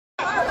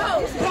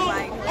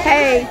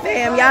Hey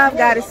fam, y'all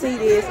got to see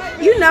this.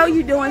 You know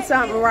you're doing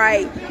something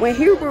right when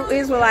Hebrew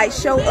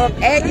Israelites show up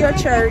at your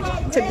church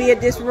to be a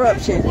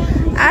disruption.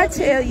 I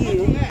tell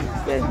you.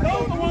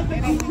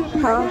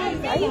 Huh?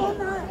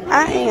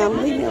 I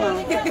am. Leave me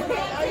alone.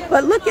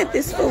 But look at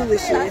this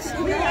foolishness.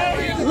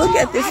 Look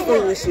at this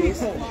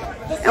foolishness.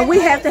 And we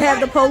have to have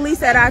the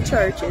police at our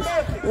churches.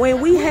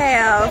 When we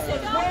have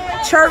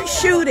church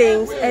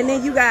shootings, and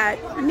then you got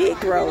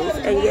Negroes,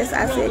 and yes,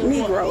 I said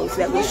Negroes,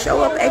 that will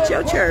show up at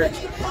your church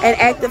and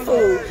act a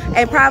fool.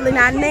 And probably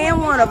not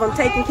one of them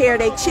taking care of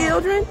their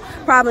children.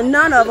 Probably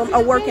none of them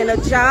are working a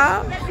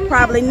job.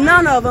 Probably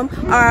none of them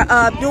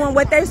are doing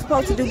what they're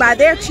supposed to do by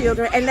their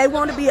children. And they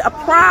want to be a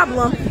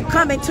problem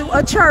coming to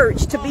a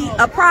church, to be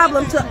a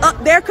problem to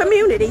their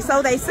community,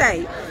 so they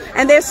say.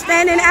 And they're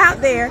standing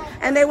out there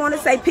and they want to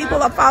say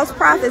people are false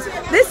prophets.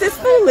 This is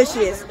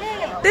foolishness.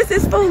 This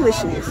is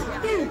foolishness.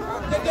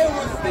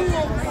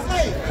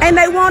 And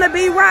they want to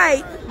be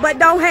right, but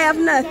don't have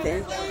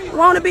nothing.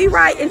 Want to be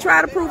right and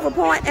try to prove a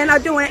point and are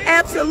doing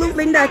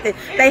absolutely nothing.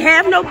 They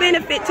have no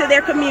benefit to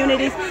their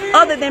communities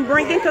other than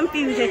bringing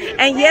confusion.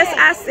 And yes,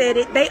 I said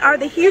it. They are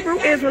the Hebrew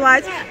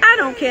Israelites. I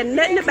don't care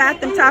nothing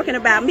about them talking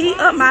about me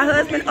or my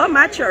husband or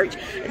my church.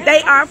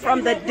 They are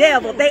from the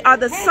devil. They are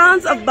the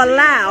sons of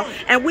Belial.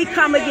 And we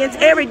come against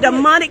every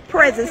demonic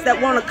presence that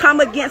want to come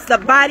against the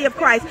body of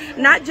Christ.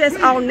 Not just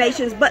all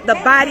nations, but the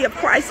body of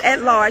Christ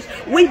at large.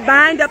 We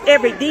bind up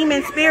every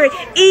demon spirit,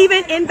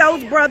 even in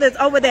those brothers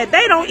over there.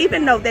 They don't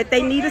even know that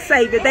they need a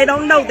savior. They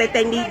don't know that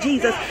they need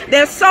Jesus.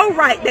 They're so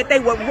right that they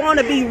would want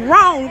to be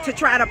wrong to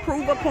try to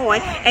prove a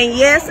point. And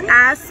yes,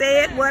 I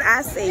said what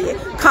I said.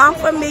 Come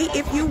for me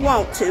if you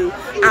want to.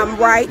 I'm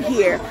right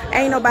here.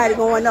 Ain't nobody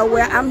going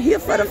nowhere. I'm here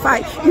for the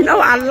fight. You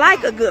know, I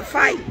like a good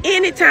fight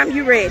anytime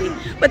you're ready.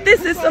 But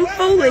this is some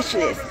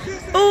foolishness.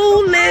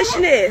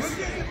 Foolishness.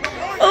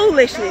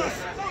 Foolishness.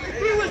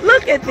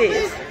 Look at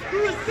this.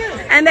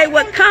 And they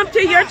would come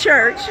to your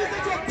church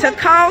to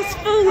cause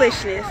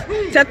foolishness,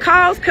 to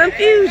cause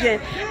confusion.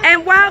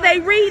 And while they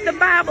read the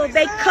Bible,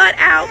 they cut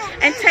out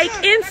and take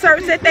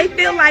inserts that they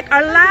feel like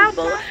are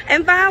liable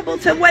and viable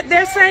to what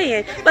they're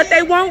saying. But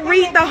they won't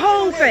read the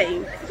whole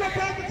thing.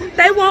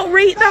 They won't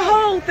read the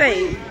whole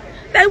thing.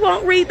 They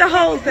won't read the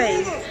whole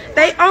thing.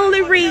 They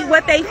only read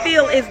what they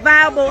feel is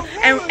viable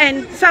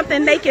and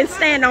something they can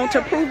stand on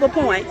to prove a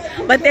point.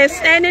 But they're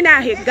standing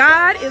out here.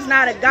 God is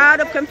not a God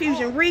of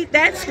confusion. Read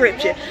that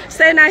scripture.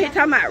 Standing out here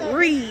talking about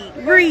read.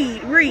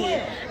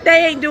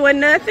 They ain't doing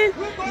nothing,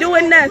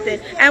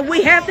 And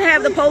we have to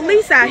have the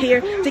police out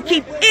here to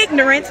keep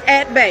ignorance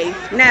at bay.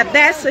 Now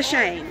that's a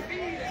shame.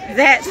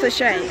 That's a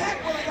shame.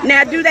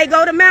 Now, do they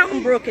go to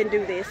Mountain Brook and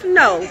do this?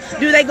 No.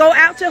 Do they go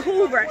out to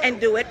Hoover and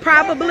do it?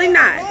 Probably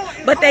not.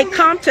 But they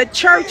come to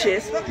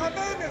churches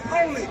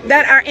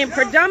that are in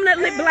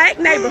predominantly black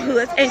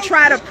neighborhoods and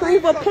try to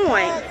prove a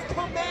point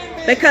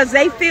because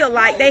they feel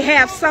like they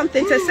have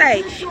something to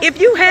say. If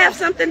you have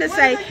something to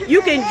say,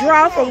 you can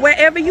draw from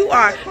wherever you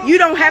are. You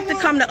don't have to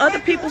come to other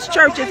people's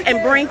churches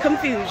and bring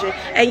confusion.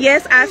 And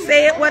yes, I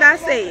said what I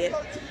said.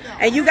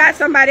 And you got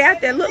somebody out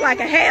there look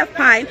like a half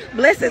pint.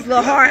 Bless his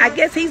little heart. I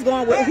guess he's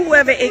going with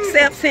whoever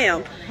accepts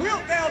him.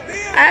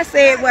 I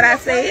said what I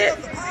said.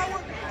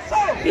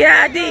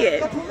 Yeah, I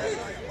did.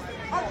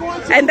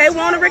 And they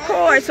want to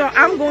record, so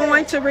I'm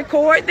going to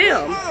record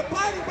them.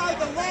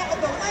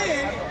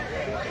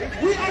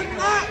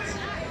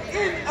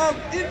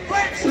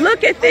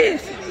 Look at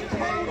this.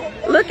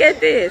 Look at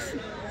this.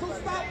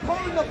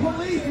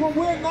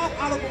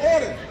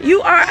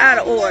 You are out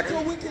of order.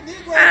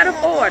 Out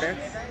of order.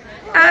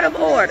 Out of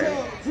order.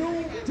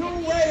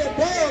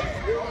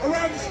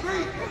 Around the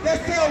street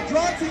that sell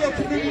drugs to your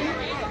community.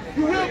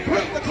 You will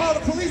quick to call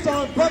the police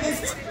on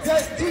brothers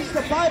that teach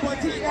the Bible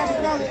and teach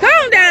nationality. Go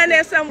on down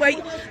there somewhere.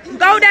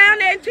 Go down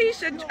there and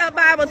teach the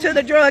Bible to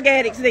the drug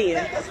addicts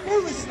then. That's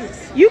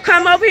foolishness. You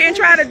come over here and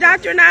try to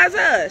doctrinize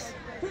us.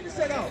 For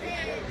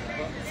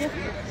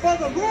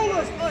the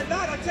rulers are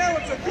not a terror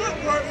to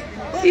good works.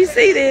 You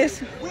see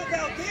this?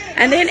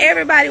 And then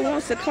everybody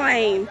wants to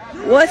claim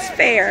what's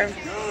fair.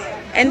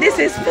 And this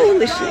is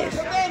foolishness.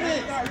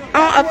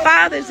 On a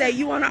Father's Day,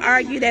 you want to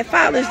argue that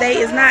Father's Day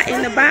is not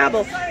in the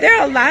Bible. There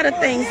are a lot of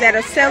things that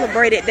are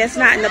celebrated that's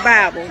not in the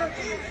Bible.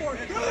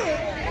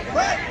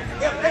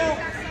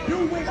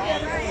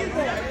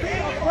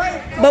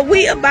 But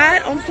we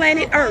abide on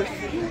planet Earth.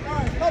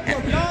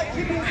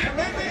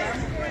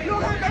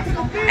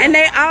 And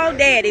they all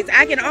daddies.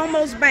 I can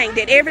almost bank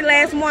that every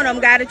last one of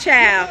them got a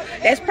child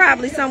that's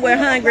probably somewhere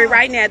hungry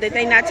right now that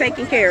they're not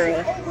taking care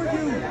of.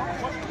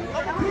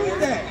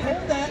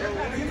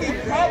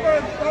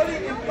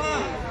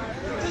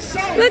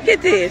 Look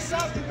at this.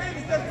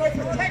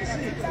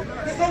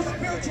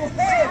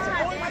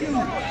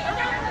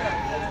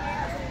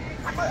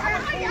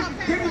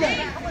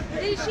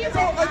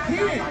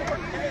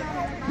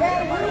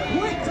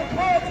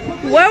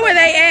 Where were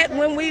they at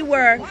when we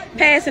were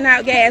passing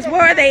out gas?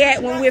 Where are they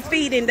at when we're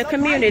feeding the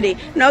community?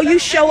 No, you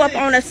show up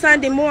on a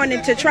Sunday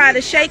morning to try to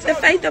shake the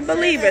faith of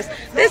believers.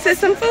 This is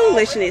some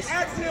foolishness.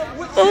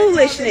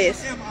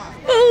 Foolishness.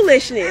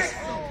 Foolishness.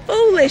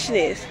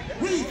 Foolishness.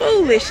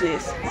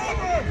 Foolishness.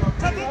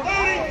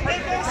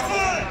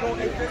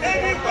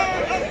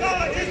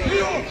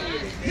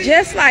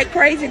 Just like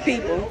crazy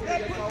people,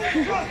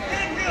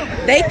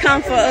 they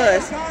come for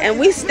us, and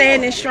we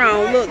standing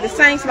strong. Look, the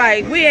saints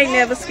like, we ain't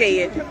never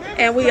scared,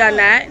 and we are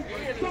not.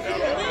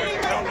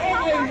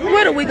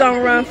 What are we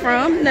gonna run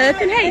from?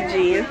 Nothing. Hey,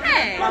 Jen.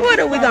 What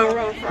are we gonna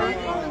run from?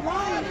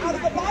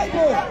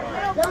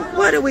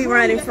 What are we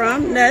running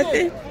from?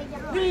 Nothing.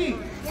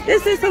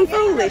 This is some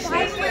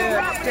foolishness.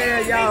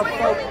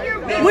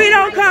 We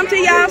don't come to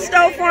y'all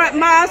storefront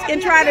mosque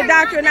and try to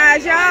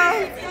doctrinize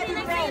y'all.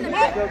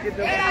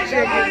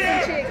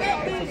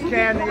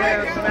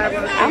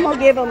 I'm gonna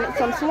give them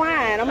some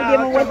swine. I'm gonna give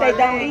them what they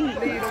don't eat.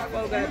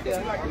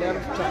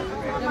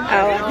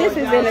 Oh, this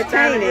is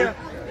entertaining.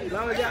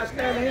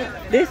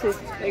 This is,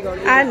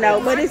 I know,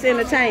 but it's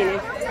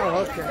entertaining.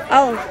 Oh, okay.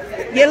 Oh,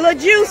 your little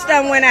juice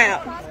done went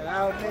out.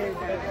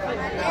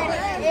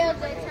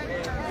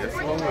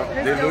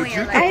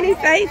 Ain't he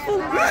faithful?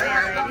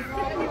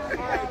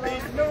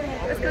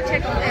 Let's go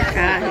check on that.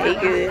 Ah, he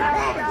good.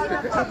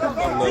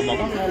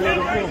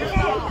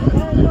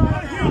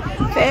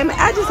 Family,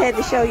 I just had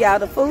to show y'all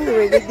the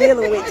foolery we're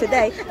dealing with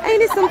today.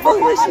 Ain't it some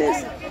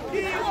foolishness?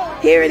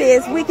 Here it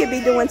is. We could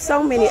be doing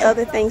so many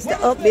other things to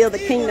upbuild the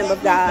kingdom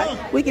of God.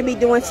 We could be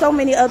doing so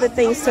many other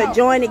things to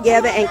join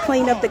together and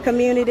clean up the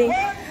community.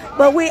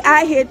 But we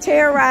out here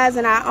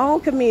terrorizing our own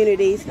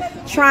communities,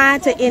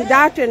 trying to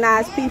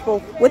indoctrinize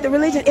people with the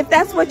religion. If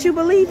that's what you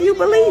believe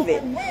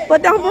it.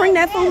 But don't bring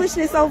that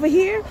foolishness over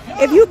here.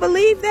 If you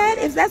believe that,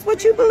 if that's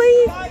what you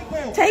believe,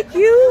 take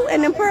you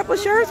and them purple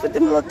shirts with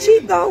them little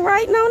cheap gold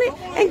writing on it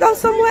and go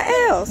somewhere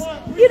else.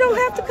 You don't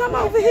have to come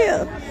over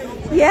here.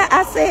 Yeah,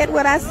 I said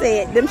what I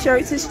said. Them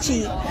shirts is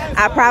cheap.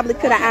 I probably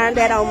could have ironed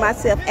that on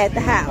myself at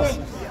the house.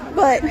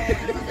 But,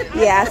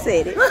 yeah, I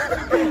said it.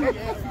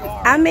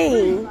 I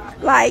mean,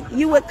 like,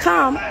 you would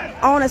come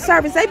on a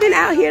service. They've been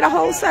out here the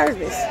whole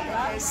service,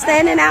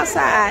 standing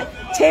outside,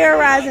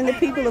 terrorizing the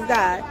people of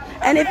God.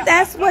 And if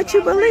that's what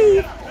you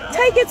believe,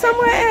 take it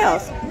somewhere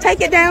else.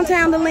 Take it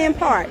downtown to Lynn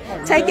Park.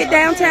 Take it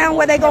downtown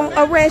where they're going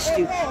to arrest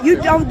you. You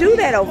don't do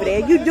that over there.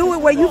 You do it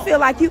where you feel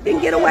like you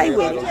can get away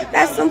with it.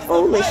 That's some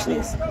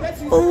foolishness.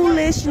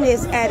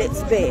 Foolishness at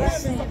its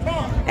best.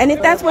 And if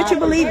that's what you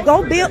believe,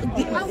 go build,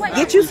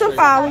 get you some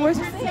followers,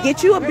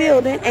 get you a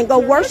building, and go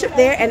worship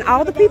there. And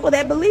all the people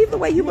that believe the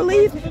way you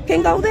believe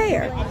can go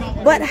there.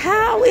 But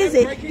how is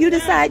it you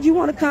decide you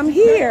want to come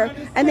here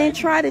and then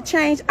try to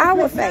change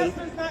our faith?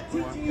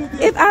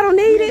 If I don't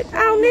need it, I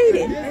don't need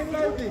it.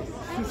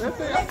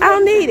 I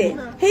don't need it.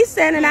 He's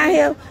standing out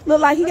here,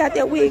 look like he got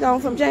that wig on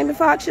from Jamie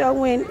Foxx show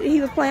when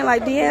he was playing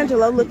like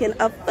D'Angelo, looking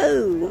a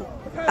fool,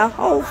 a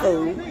whole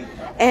fool.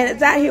 And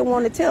it's out here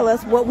wanting to tell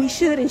us what we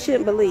should and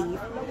shouldn't believe.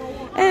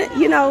 And,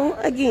 you know,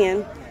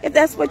 again, if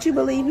that's what you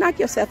believe, knock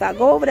yourself out.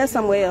 Go over there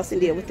somewhere else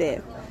and deal with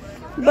that.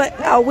 But,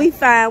 oh, we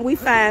fine,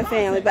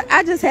 family. But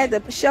I just had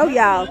to show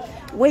y'all,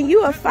 when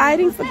you are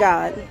fighting for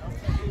God,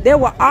 there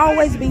will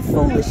always be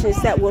foolishness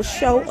that will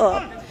show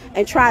up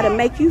and try to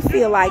make you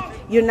feel like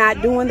you're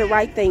not doing the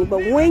right thing.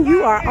 But when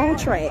you are on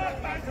track,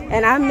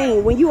 and I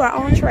mean when you are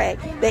on track,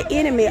 the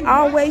enemy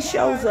always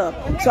shows up.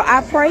 So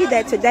I pray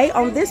that today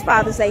on this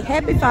Father's Day,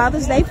 happy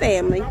Father's Day,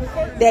 family,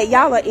 that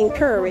y'all are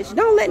encouraged.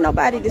 Don't let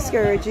nobody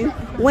discourage you.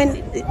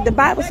 When the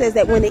Bible says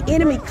that when the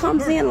enemy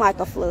comes in like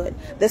a flood,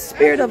 the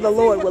Spirit of the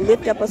Lord will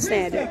lift up a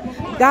standard.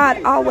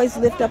 God always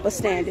lift up a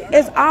standard.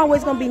 There's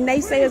always going to be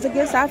naysayers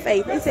against our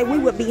faith. They say we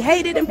would be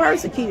hated and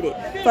persecuted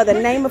for the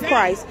name of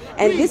Christ.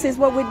 And this is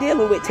what we're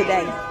dealing with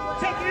today.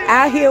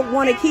 Out here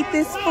want to keep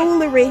this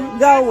foolery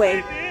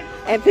going.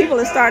 And people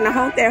are starting to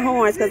honk their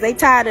horns because they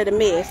tired of the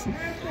mess.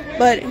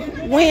 But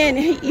when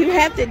you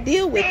have to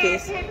deal with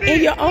this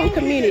in your own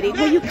community,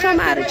 when you come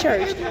out of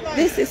church,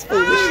 this is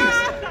foolishness.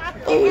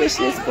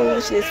 Foolishness,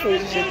 foolishness,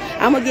 foolishness.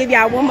 I'm going to give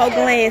y'all one more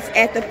glance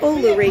at the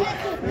foolery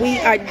we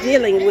are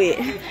dealing with.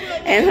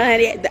 And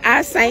honey,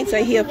 our saints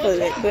are here for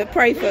it, but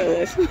pray for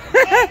us.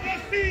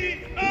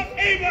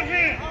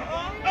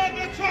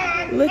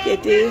 Look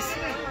at this.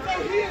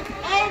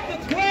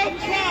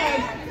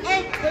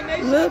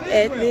 Look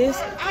at this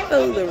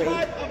foolery.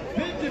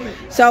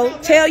 So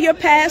tell your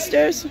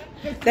pastors,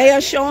 they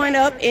are showing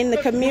up in the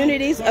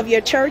communities of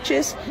your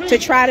churches to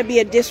try to be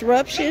a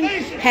disruption.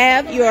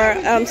 Have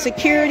your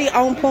security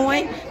on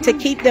point to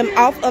keep them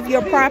off of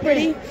your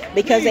property,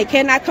 because they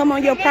cannot come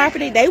on your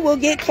property. They will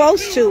get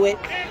close to it.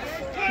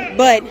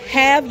 But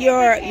have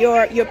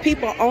your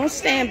people on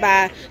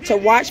standby to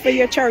watch for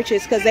your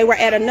churches, because they were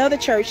at another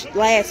church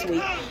last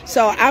week.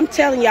 So I'm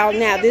telling y'all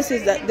now, this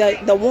is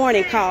the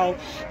warning call.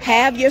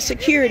 Have your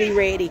security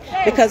ready,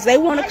 because they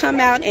want to come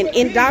out and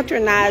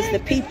indoctrinize the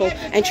people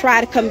and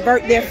try to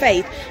convert their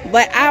faith.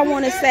 But I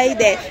want to say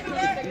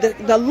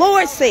that the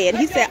Lord said,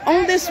 he said,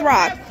 on this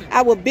rock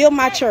I will build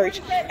my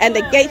church, and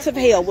the gates of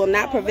hell will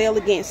not prevail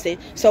against it.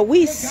 So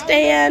we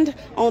stand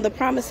on the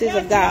promises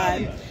of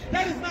God.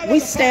 We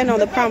stand on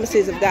the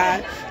promises of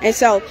God. And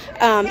so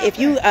if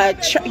you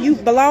you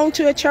belong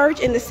to a church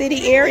in the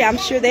city area, I'm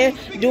sure they're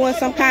doing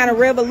some kind of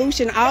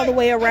revolution all the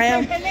way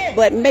around.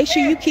 But make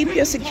sure you keep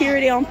your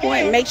security on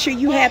point. Make sure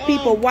you have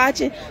people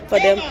watching for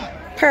them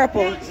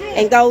purple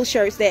and gold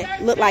shirts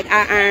that look like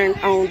I ironed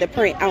on the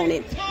print on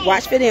it.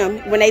 Watch for them.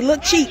 When they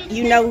look cheap,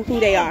 you know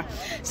who they are.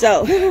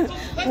 So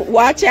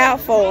watch out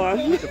for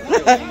them.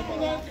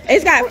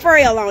 It's got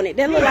frail on it.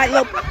 They look like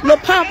little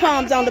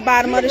pom-poms on the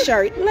bottom of the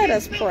shirt. Let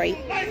us pray.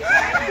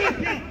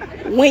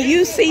 When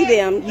you see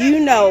them, you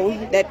know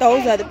that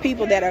those are the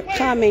people that are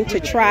coming to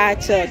try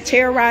to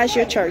terrorize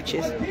your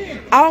churches.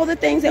 All the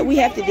things that we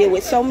have to deal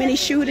with, so many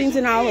shootings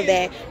and all of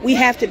that, we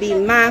have to be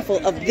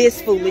mindful of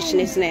this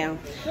foolishness now.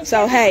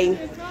 So, hey,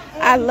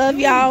 I love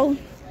y'all.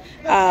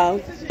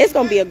 It's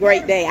going to be a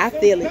great day. I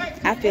feel it.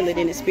 I feel it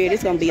in the spirit.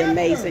 It's going to be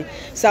amazing.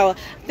 So,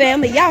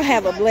 family, y'all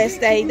have a blessed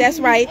day. That's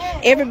right.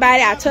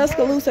 Everybody, our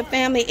Tuscaloosa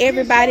family,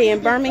 everybody in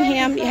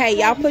Birmingham, hey,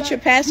 y'all put your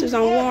pastors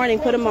on warrant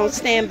and put them on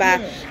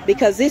standby,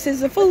 because this is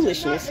the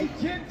foolishness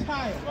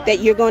that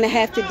you're going to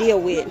have to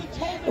deal with.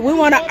 We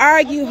want to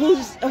argue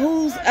who's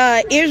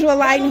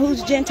Israelite and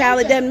who's Gentile.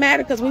 It doesn't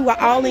matter, because we were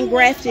all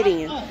engrafted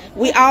in.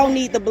 We all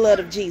need the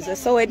blood of Jesus,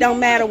 so it don't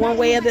matter one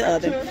way or the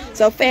other.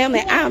 So,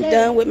 family, I'm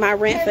done with my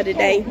rant for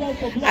today.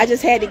 I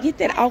just had to get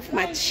that off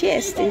my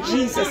chest in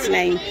Jesus'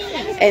 name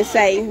and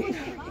say,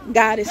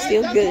 God is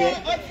still good,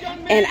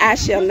 and I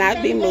shall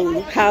not be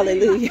moved.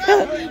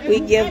 Hallelujah. We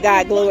give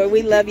God glory.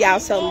 We love y'all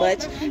so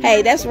much.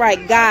 Hey, that's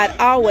right. God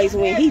always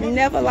wins. He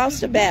never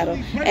lost a battle,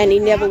 and he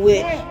never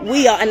will.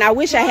 And I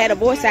wish I had a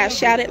voice I'd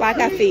shout it like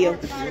I feel,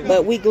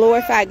 but we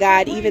glorify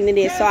God even in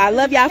this. So I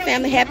love y'all,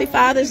 family. Happy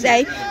Father's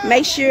Day.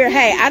 Make sure,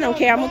 hey, I don't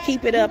care. I'm going to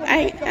keep it up.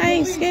 I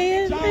ain't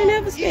scared. I ain't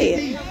never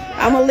scared.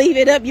 I'm going to leave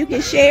it up. You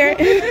can share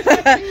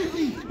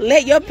it.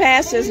 Let your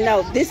pastors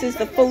know this is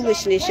the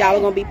foolishness y'all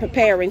are going to be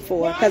preparing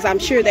for, because I'm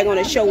sure they're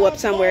going to show up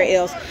somewhere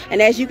else.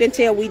 And as you can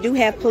tell, we do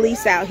have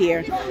police out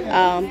here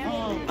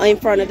in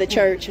front of the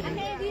church.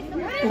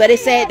 But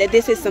it's sad that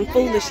this is some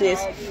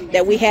foolishness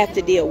that we have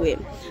to deal with.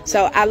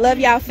 So I love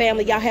y'all,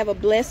 family. Y'all have a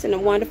blessed and a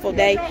wonderful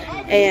day.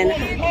 And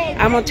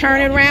I'm going to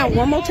turn it around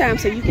one more time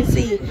so you can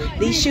see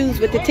these shoes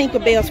with the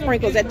Tinkerbell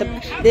sprinkles at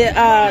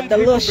the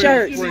little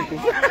shirts.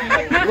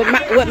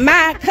 With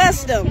my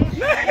custom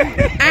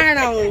iron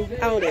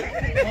on it.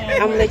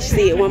 I'm going to let you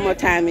see it one more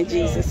time in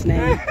Jesus'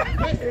 name.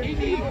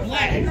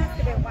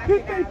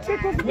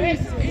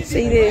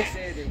 See this?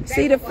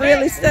 See the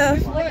frilly stuff?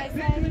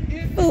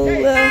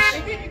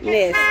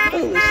 Foolishness.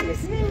 Foolishness.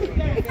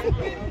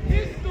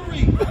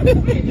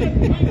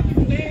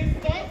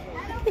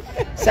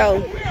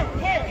 So,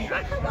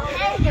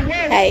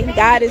 hey,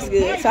 God is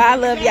good. So I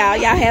love y'all.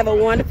 Y'all have a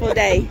wonderful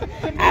day.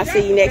 I'll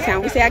see you next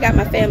time. We say I got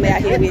my family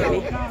out here with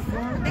me.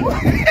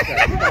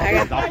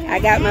 I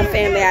got my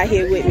family out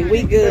here with me.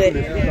 We good.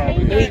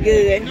 We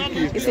good.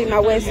 You see my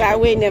west side,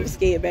 we ain't never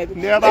scared, baby.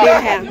 Never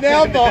scared.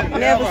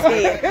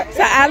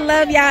 So I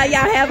love y'all.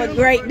 Y'all have a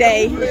great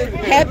day.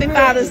 Happy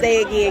Father's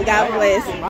Day again. God bless.